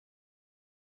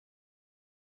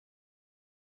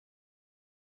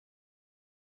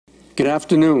Good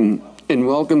afternoon, and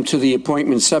welcome to the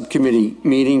Appointment Subcommittee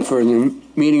meeting for the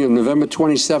meeting of November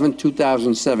 27,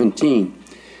 2017.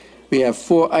 We have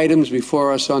 4 items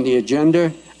before us on the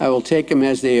agenda. I will take them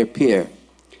as they appear.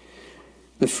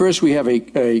 The first, we have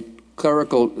a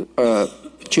clerical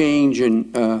change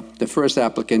in the first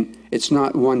applicant. It's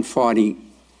not 140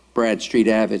 Brad Street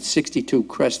Ave, it's 62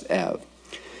 Crest Ave.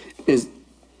 Is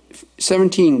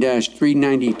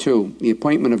 17-392, the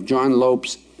appointment of John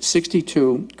Lopes,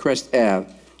 62 Crest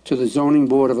Ave, to the Zoning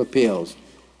Board of Appeals.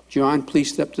 John,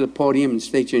 please step to the podium and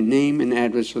state your name and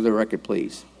address for the record,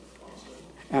 please,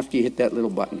 after you hit that little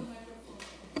button.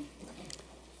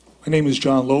 My name is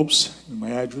John Lopes, and my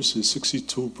address is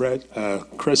 62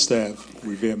 Crest Ave,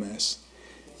 Revere, Mass.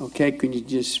 Okay, could you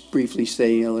just briefly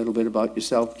say a little bit about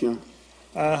yourself, John?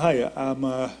 Hi, I'm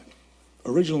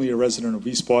originally a resident of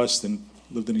East Boston,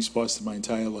 lived in East Boston my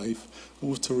entire life.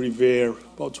 Moved to Revere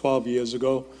about 12 years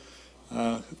ago,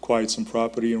 acquired some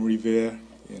property in Revere,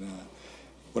 and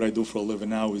what I do for a living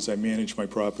now is I manage my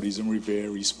properties in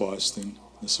Revere, East Boston,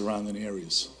 and the surrounding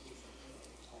areas.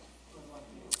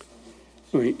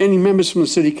 All right. Any members from the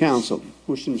City Council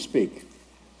wishing to speak?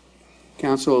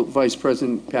 Council Vice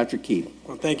President Patrick Keith.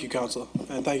 Well, thank you, Councilor,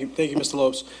 and thank you, Mr.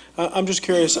 Lopes. I'm just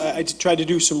curious. I tried to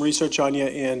do some research on you,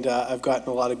 and I've gotten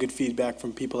a lot of good feedback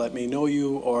from people that may know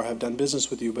you or have done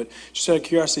business with you. But just out of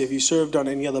curiosity, have you served on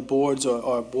any other boards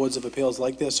or boards of appeals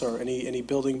like this, or any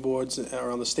building boards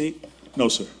around the state? No,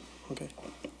 sir. Okay.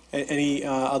 Any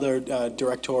other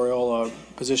directorial or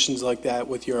positions like that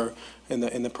with your in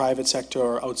the private sector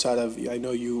or outside of? I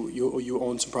know you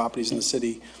own some properties in the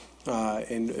city.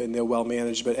 And they're well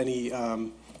managed, but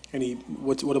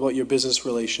what about your business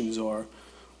relations, or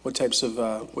what types of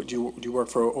do you work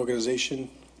for an organization?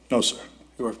 No, sir.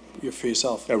 You're for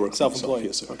yourself. I work self-employed.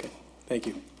 Yes, sir. Okay, thank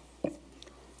you.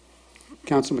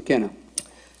 Council McKenna.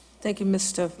 Thank you,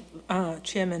 Mr.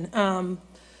 Chairman.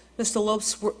 Mr.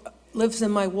 Lopes lives in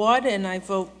my ward, and I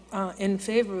vote in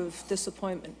favor of this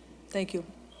appointment. Thank you.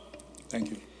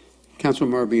 Thank you. Council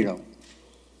Morabito.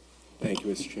 Thank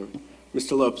you, Mr. Chairman.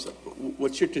 Mr. Lopes,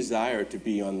 what's your desire to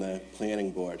be on the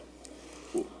planning board?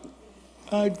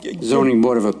 Zoning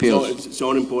Board of Appeals.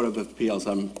 Zoning Board of Appeals.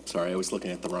 I'm sorry, I was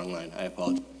looking at the wrong line. I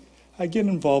apologize. I get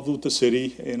involved with the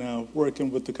city and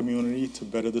working with the community to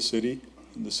better the city.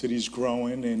 And the city's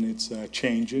growing and it's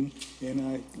changing, and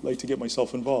I like to get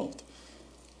myself involved.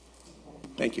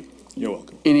 Thank you. You're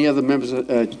welcome. Any other members?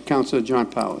 Councilor John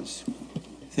Powers.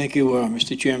 Thank you,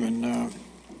 Mr. Chairman.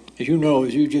 As you know,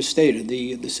 as you just stated,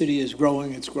 the city is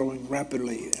growing. It's growing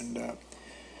rapidly, and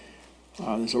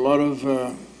there's a lot of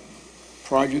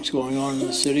projects going on in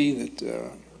the city that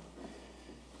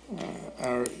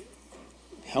are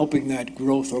helping that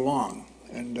growth along.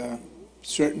 And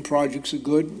certain projects are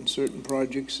good, and certain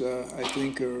projects I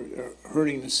think are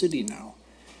hurting the city now.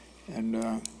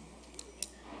 And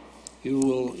you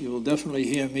will definitely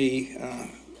hear me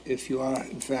if you are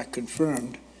in fact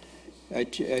confirmed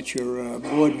at your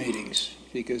board meetings,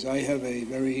 because I have a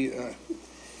very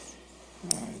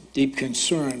deep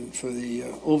concern for the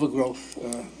overgrowth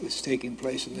that's taking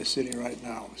place in the city right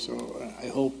now. So I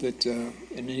hope that in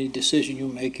any decision you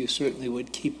make, you certainly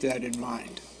would keep that in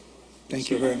mind. Thank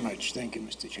you very much. Thank you,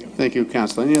 Mr. Chairman. Thank you,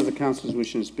 Councilor. Any other councilors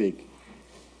wishing to speak?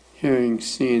 Hearing,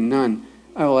 seeing none.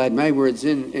 I will add my words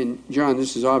in. And John,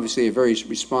 this is obviously a very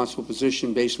responsible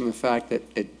position based on the fact that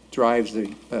it drives the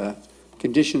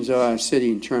conditions of our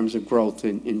city in terms of growth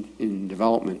in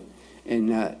development. And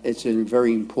it's a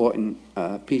very important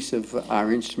piece of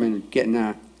our instrument of getting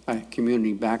our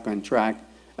community back on track.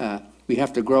 We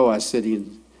have to grow our city.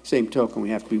 In the same token,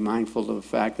 we have to be mindful of the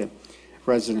fact that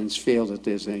residents feel that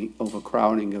there's an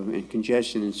overcrowding and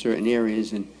congestion in certain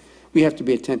areas, and we have to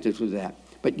be attentive to that.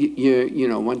 But you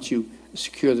know, once you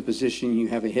secure the position, you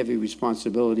have a heavy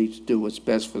responsibility to do what's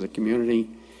best for the community.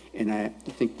 And I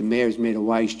think the mayor's made a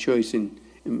wise choice in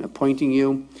appointing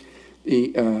you.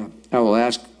 I will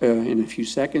ask in a few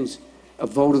seconds a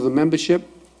vote of the membership.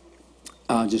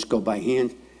 I'll just go by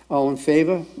hand. All in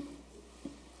favor?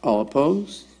 All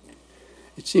opposed?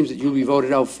 It seems that you'll be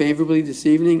voted out favorably this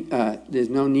evening. There's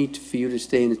no need for you to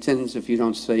stay in attendance if you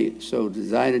don't so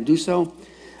desire to do so.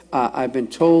 I've been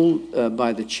told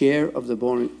by the chair of the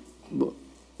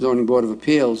Zoning Board of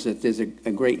Appeals that there's a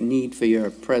great need for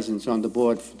your presence on the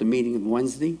board for the meeting of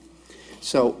Wednesday.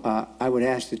 So I would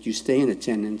ask that you stay in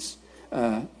attendance,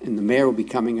 and the mayor will be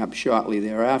coming up shortly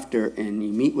thereafter, and you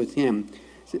meet with him.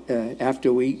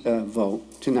 After we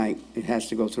vote tonight, it has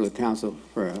to go through the council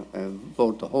for a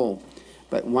vote the whole.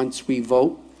 But once we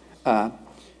vote,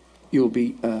 you'll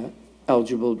be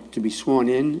eligible to be sworn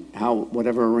in,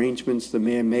 whatever arrangements the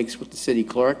mayor makes with the city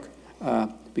clerk.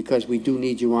 because we do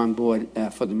need you on board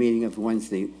for the meeting of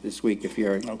Wednesday this week, if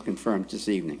you're confirmed this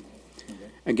evening.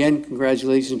 Again,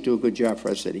 congratulations, do a good job for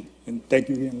our city. And thank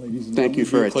you again, ladies and gentlemen. Thank you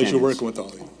for It's been a pleasure attendance. working with all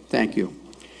of you. Thank you.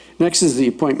 Next is the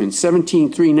appointment,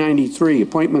 17393,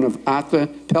 appointment of Arthur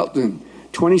Pelton,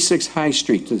 26 High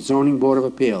Street, to the Zoning Board of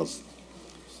Appeals.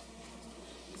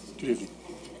 Good evening.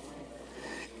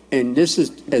 And this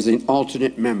is as an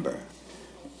alternate member.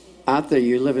 Arthur,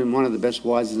 you live in one of the best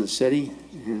wards in the city.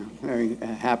 Very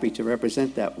happy to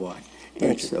represent that ward.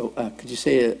 Thank you. So could you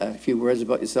say a few words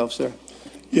about yourself, sir?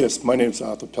 Yes, my name is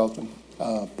Arthur Pelton,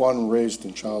 born and raised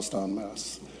in Charlestown,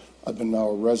 Mass. I've been now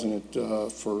a resident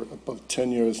for about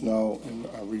 10 years now in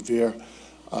Revere.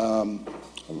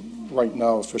 Right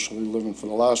now, officially living for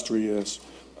the last 3 years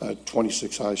at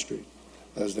 26 High Street,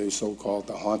 as they so-called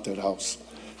the haunted house.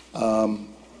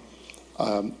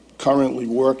 I'm currently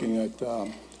working at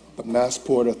the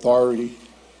Massport Authority.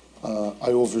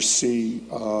 I oversee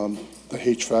the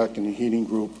HVAC and the heating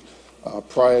group.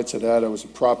 Prior to that, I was a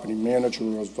property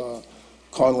manager of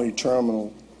Conley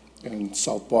Terminal in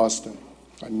South Boston.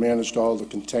 I managed all the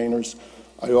containers.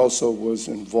 I also was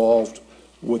involved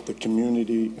with the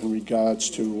community in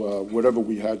regards to whatever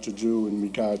we had to do in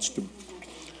regards to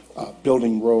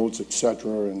building roads, et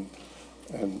cetera,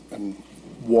 and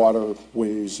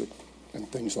waterways and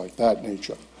things like that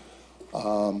nature.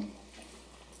 I'm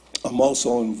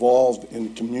also involved in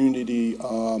the community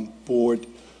board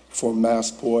for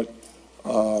Massport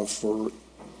for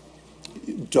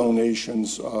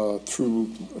donations through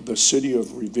the city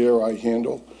of Revere I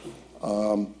handle,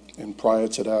 and prior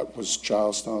to that was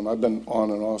Charlestown. I've been on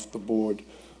and off the board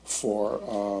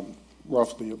for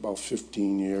roughly about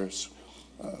 15 years.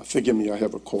 Forgive me, I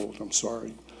have a cold, I'm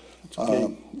sorry.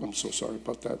 Okay. I'm so sorry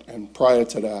about that. And prior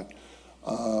to that,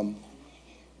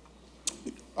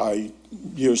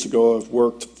 years ago, I've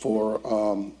worked for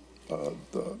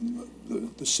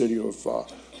the city of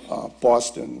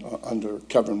Boston under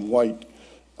Kevin White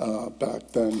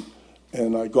back then,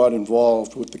 and I got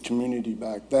involved with the community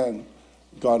back then,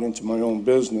 got into my own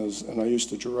business, and I used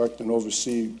to direct and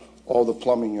oversee all the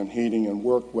plumbing and heating and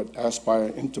work with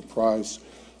Aspire Enterprise,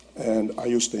 and I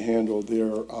used to handle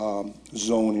their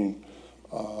zoning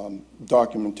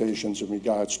documentations in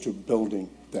regards to building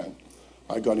then.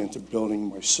 I got into building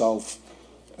myself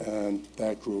and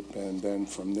that group, and then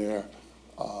from there,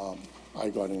 I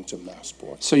got into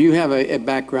Massport. So you have a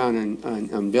background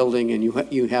on building, and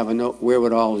you have a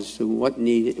wherewithal as to what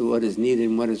is needed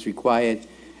and what is required,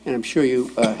 and I'm sure you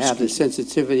have the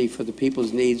sensitivity for the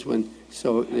people's needs when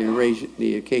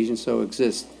the occasion so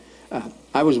exists.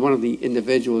 I was one of the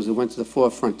individuals that went to the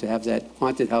forefront to have that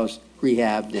haunted house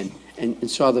rehabbed and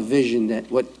saw the vision that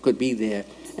what could be there,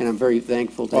 and I'm very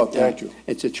thankful that thank you.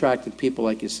 It's attracted people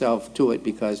like yourself to it,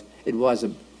 because it was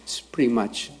pretty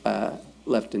much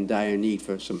left in dire need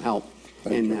for some help.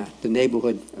 Thank you. The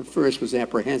neighborhood at first was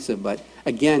apprehensive, but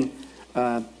again,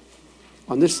 on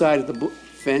this side of the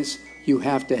fence, you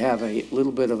have to have a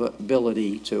little bit of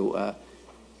ability to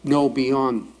know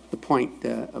beyond the point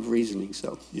of reasoning,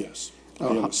 so. Yes, I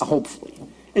understand. Hopefully.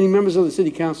 Any members of the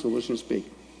city council wishing to speak?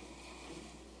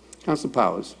 Councilor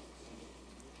Powers.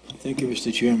 Thank you,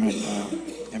 Mr. Chairman.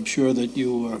 I'm sure that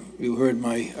you heard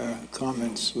my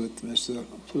comments with Mr.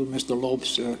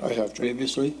 Lopes I have, John.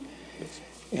 previously.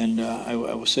 And I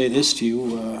will say this to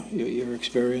you, your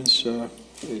experience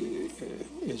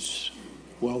is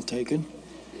well taken.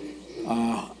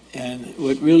 And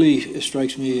what really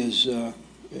strikes me as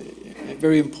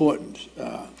very important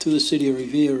to the city of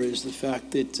Revere is the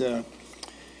fact that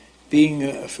being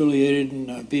affiliated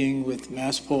and being with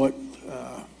Massport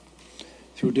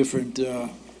through different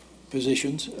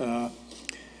positions,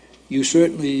 you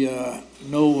certainly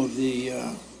know of the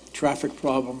traffic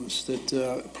problems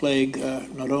that plague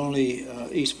not only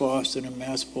East Boston and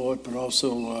Massport, but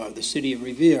also the city of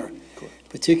Revere,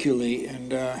 particularly.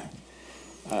 And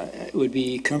it would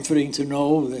be comforting to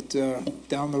know that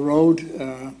down the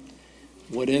road,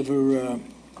 whatever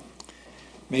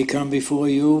may come before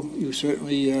you, you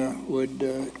certainly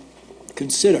would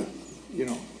consider,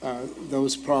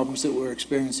 those problems that we're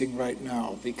experiencing right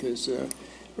now, because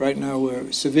right now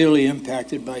we're severely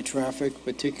impacted by traffic,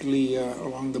 particularly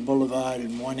along the boulevard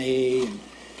and 1A, and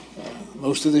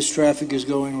most of this traffic is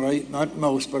going not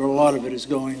most, but a lot of it is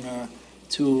going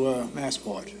to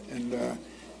Massport. And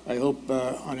I hope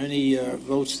on any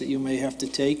votes that you may have to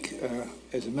take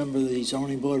as a member of the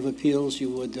Zoning Board of Appeals, you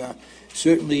would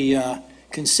certainly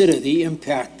consider the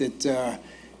impact that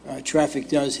traffic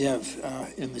does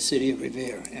have in the city of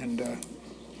Revere and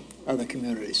other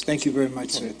communities. Thank you very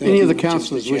much, sir. Thank Any you, other Mr.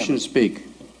 councilors wishing Chairman. to speak?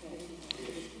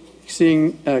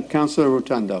 Seeing Councilor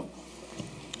Rotundo.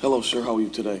 Hello, sir. How are you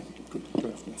today? Good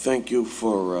afternoon. Thank you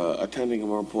for attending, and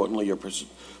more importantly, your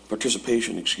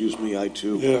participation. Excuse me, I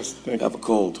too Yes, thank have you. a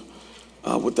cold.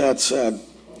 With that said,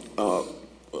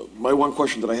 my one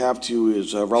question that I have to you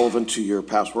is relevant to your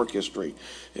past work history,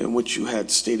 in which you had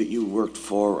stated you worked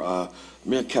for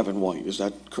Mayor Kevin White. Is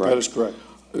that correct? That is correct.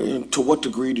 And to what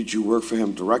degree did you work for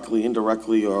him, directly,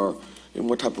 indirectly, or in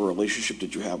what type of relationship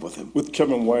did you have with him? With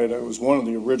Kevin White, I was one of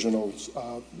the originals.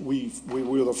 We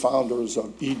were the founders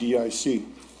of EDIC,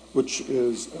 which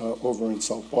is over in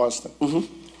South Boston.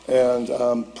 And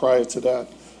prior to that,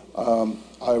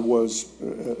 I was,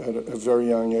 at a very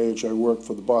young age, I worked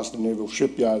for the Boston Naval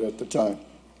Shipyard at the time.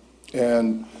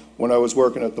 And when I was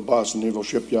working at the Boston Naval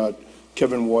Shipyard,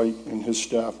 Kevin White and his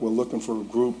staff were looking for a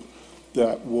group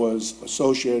that was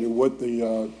associated with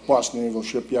the Boston Naval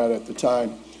Shipyard at the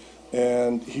time.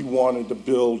 And he wanted to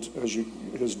build,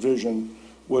 his vision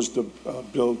was to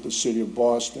build the city of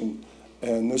Boston.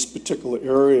 And this particular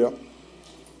area,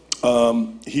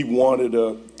 he wanted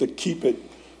to keep it,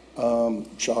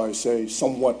 shall I say,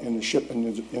 somewhat in the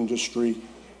shipping industry,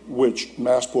 which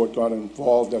Massport got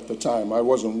involved at the time. I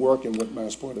wasn't working with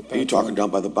Massport at that time. Are you talking down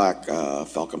by the Black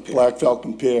Falcon Pier? Black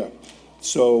Falcon Pier.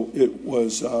 So it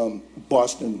was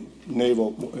Boston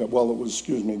Naval, well, it was,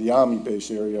 the Army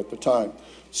base area at the time.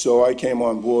 So I came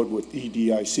on board with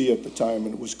EDIC at the time,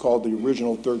 and it was called the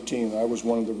Original 13. I was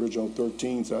one of the Original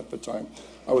 13s at the time.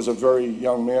 I was a very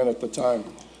young man at the time.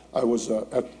 I was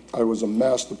a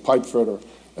master pipe fitter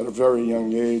at a very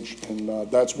young age, and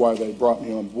that's why they brought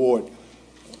me on board.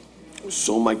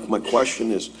 So my question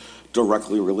is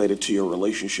directly related to your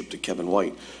relationship to Kevin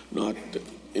White, not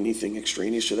anything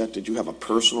extraneous to that. Did you have a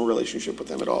personal relationship with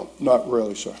him at all? Not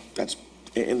really, sir.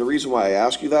 And the reason why I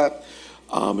ask you that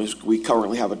is we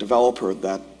currently have a developer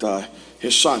that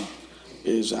his son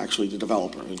is actually the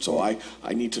developer. And so I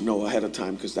need to know ahead of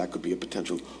time, because that could be a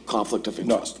potential conflict of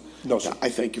interest. No, sir. I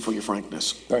thank you for your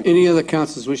frankness. Thank you. Any other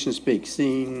councilors wishing to speak?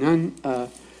 Seeing none,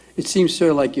 it seems,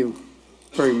 sir, like you're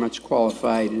very much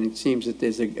qualified, and it seems that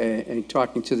there's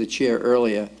talking to the chair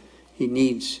earlier, he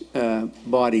needs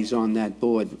bodies on that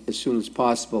board as soon as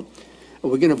possible.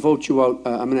 We're going to vote you out.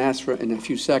 I'm going to ask for, in a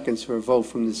few seconds, for a vote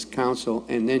from this council,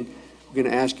 and then we're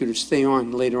going to ask you to stay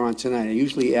on later on tonight. I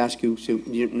usually ask you, so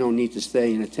you no need to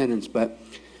stay in attendance, but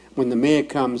when the mayor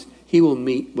comes, he will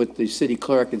meet with the city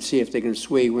clerk and see if they can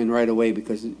sway you in right away,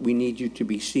 because we need you to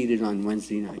be seated on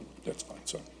Wednesday night. That's fine,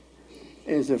 sir.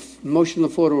 Is a motion on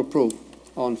the floor to approve?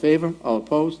 All in favor? All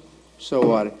opposed? So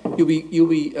ordered. You'll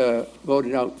be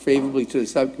voted out favorably to the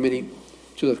subcommittee,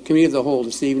 to the committee of the whole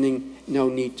this evening. No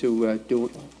need to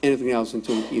do anything else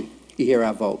until you hear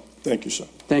our vote. Thank you, sir.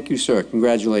 Thank you, sir.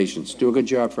 Congratulations. Do a good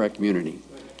job for our community.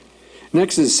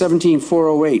 Next is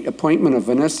 17408, appointment of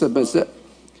Vanessa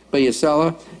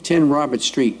Bayasella, 10 Robert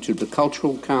Street, to the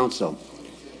Cultural Council.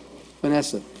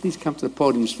 Vanessa, please come to the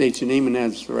podium, state your name and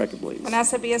address for the record, please.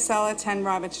 Vanessa Biasella, 10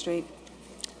 Robert Street.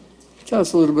 Tell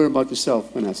us a little bit about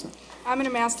yourself, Vanessa. I'm in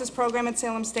a master's program at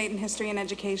Salem State in History and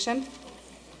Education.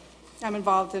 I'm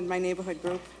involved in my neighborhood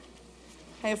group.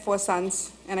 I have 4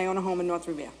 sons, and I own a home in North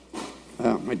Revere.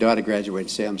 My daughter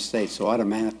graduated Salem State, so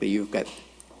automatically you've got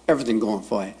everything going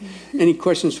for you. Any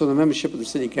questions for the membership of the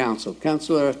City Council?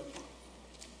 Councilor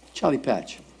Charlie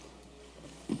Patch.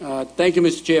 Thank you,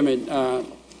 Mr. Chairman.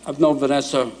 I've known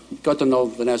Vanessa, got to know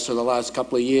Vanessa the last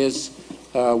couple of years,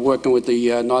 working with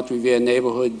the North Revere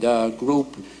Neighborhood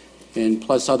Group, and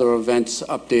plus other events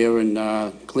up there, and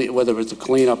whether it's a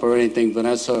cleanup or anything.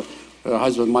 Vanessa, her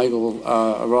husband Michael,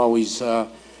 are always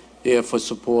there for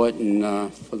support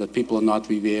and for the people of North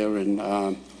Revere, and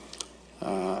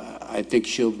I think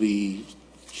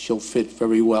she'll fit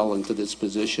very well into this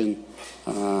position.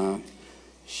 I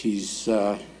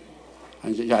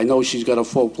know she's got a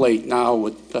full plate now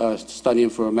with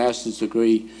studying for a master's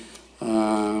degree,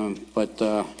 but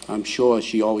I'm sure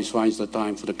she always finds the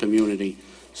time for the community.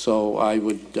 So I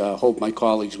would hope my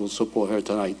colleagues will support her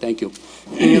tonight. Thank you.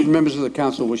 Any other members of the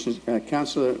council wishes?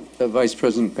 Councilor Vice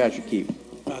President Patrick Keefe.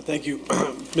 Thank you,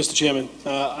 Mr. Chairman.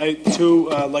 I, too,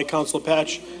 like Councilor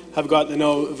Patch, have gotten to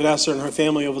know Vanessa and her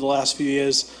family over the last few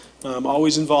years.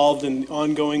 Always involved in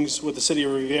ongoings with the City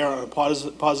of Revere on a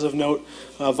positive note.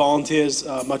 Volunteers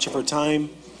much of her time,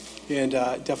 and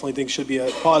definitely think should be a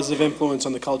positive influence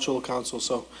on the Cultural Council.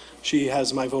 So she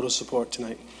has my vote of support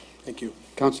tonight. Thank you.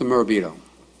 Councilor Morabito.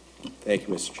 Thank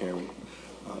you, Mr. Chairman.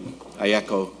 I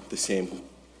echo the same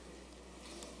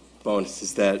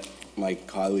bonuses that my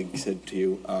colleague said to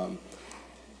you.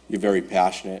 You're very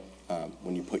passionate.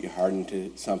 When you put your heart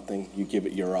into something, you give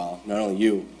it your all. Not only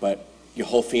you, but your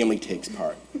whole family takes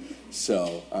part.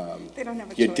 So They don't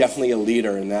have a you're choice. definitely a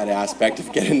leader in that aspect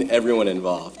of getting everyone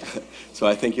involved. So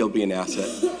I think you'll be an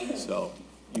asset. So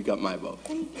you got my vote.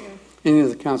 Thank you. Any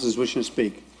other councilors wishing to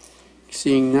speak?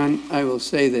 Seeing none, I will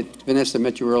say that Vanessa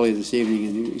met you earlier this evening,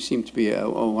 and you seem to be a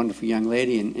wonderful young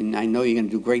lady, and I know you're going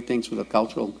to do great things with the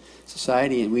Cultural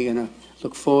Society, and we're going to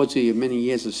look forward to your many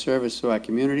years of service to our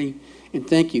community, and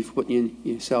thank you for putting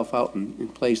yourself out in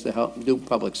place to help do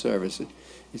public service.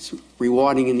 It's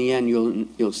rewarding in the end.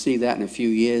 You'll see that in a few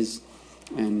years,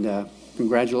 and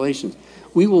congratulations.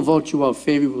 We will vote you out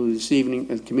favorably this evening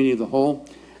as Committee of the Whole.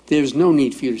 There's no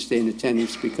need for you to stay in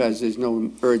attendance because there's no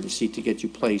urgency to get you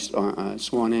placed or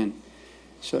sworn in.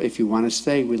 So if you want to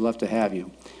stay, we'd love to have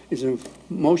you. Is there a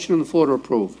motion on the floor to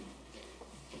approve?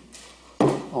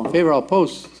 All in favor, all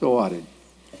opposed, so ordered.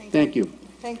 Thank you.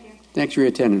 Thank you. Thanks for your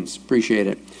attendance, appreciate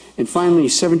it. And finally,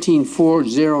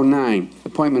 17409,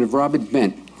 appointment of Robert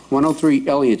Bent, 103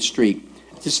 Elliott Street,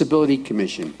 Disability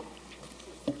Commission.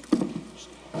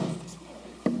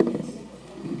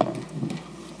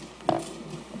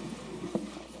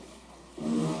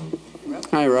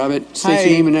 Hi, Robert. State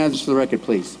your name and address for the record,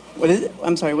 please. What is it?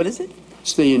 I'm sorry, what is it?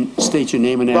 State your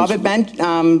name and address. Robert Bent,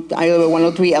 I live at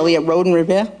 103 Elliott Road in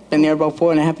Revere. Been there about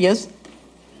 4.5 years.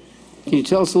 Can you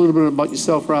tell us a little bit about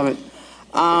yourself, Robert?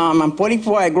 I'm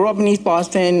 44. I grew up in East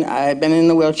Boston. I've been in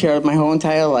the wheelchair my whole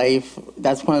entire life.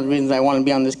 That's one of the reasons I want to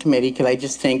be on this committee, because I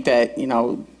just think that, you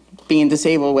know, being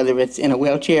disabled, whether it's in a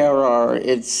wheelchair or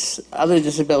it's other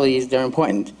disabilities, they're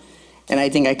important. And I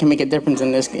think I can make a difference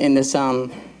in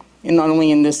not only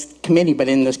in this committee, but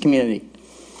in this community.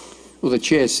 Well, the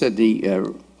chair said he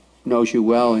knows you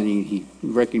well, and he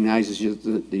recognizes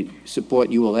the support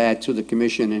you will add to the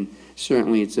commission, and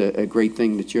certainly it's a great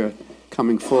thing that you're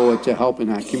coming forward to help in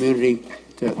our community,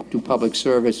 to do public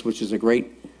service, which is a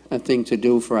great thing to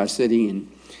do for our city.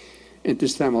 And at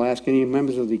this time, I'll ask any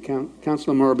members of the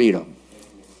Councilor Morabito.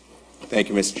 Thank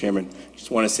you, Mr. Chairman. Just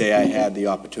want to say I had the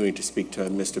opportunity to speak to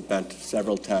Mr. Bent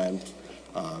several times.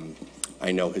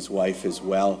 I know his wife as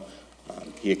well.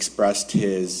 He expressed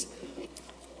his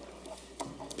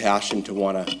passion to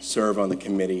want to serve on the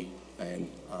committee, and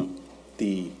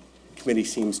the committee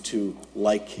seems to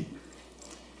like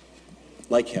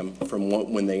him from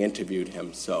when they interviewed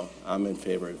him, so I'm in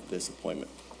favor of this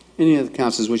appointment. Any other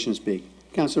councilors wishing to speak?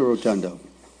 Councilor Rotundo.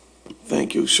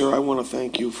 Thank you, sir. I want to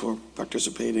thank you for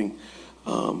participating.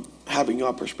 Having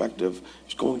your perspective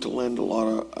is going to lend a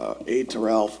lot of aid to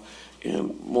Ralph,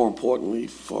 and more importantly,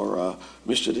 for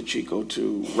Mr. DeCicco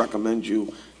to recommend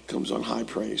you comes on high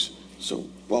praise. So,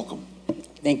 welcome.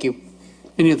 Thank you.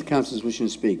 Any other councilors wishing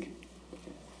to speak?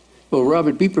 Well,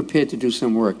 Robert, be prepared to do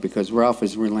some work, because Ralph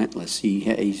is relentless.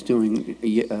 He's doing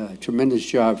a tremendous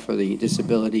job for the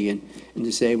disability and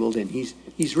disabled, and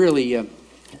he's really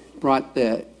brought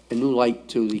a new light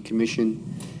to the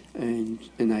commission, and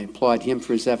I applaud him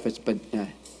for his efforts. But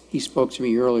he spoke to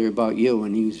me earlier about you,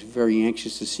 and he was very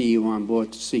anxious to see you on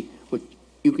board, to see what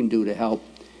you can do to help.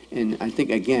 And I think,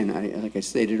 again, like I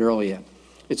stated earlier,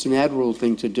 it's an admirable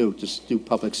thing to do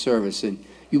public service, and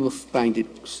you will find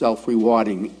it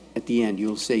self-rewarding at the end.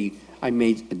 You'll say, I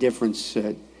made a difference,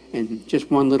 and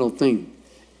just one little thing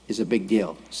is a big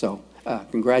deal. So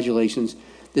congratulations.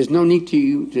 There's no need to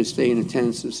you to stay in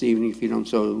attendance this evening if you don't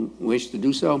so wish to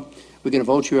do so. We're going to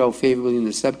vote you out favorably in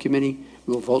the subcommittee.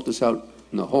 We will vote this out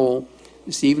in the whole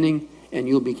this evening, and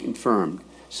you'll be confirmed.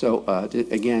 So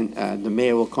again, the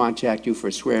mayor will contact you for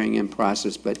a swearing-in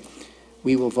process, but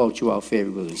we will vote you out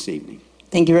favorably this evening.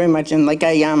 Thank you very much. And like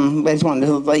I just wanted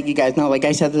to let you guys know, like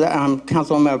I said,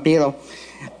 Councilman Morabito,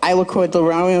 I look forward to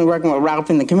working with Ralph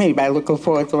in the committee, but I look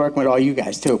forward to working with all you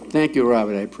guys too. Thank you,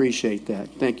 Robert. I appreciate that.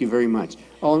 Thank you very much.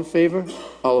 All in favor?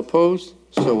 All opposed?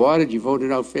 So ordered. You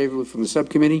voted out favorably from the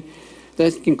subcommittee.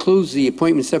 That concludes the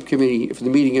appointment subcommittee for the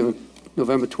meeting of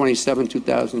November 27,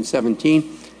 2017.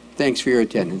 Thanks for your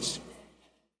attendance.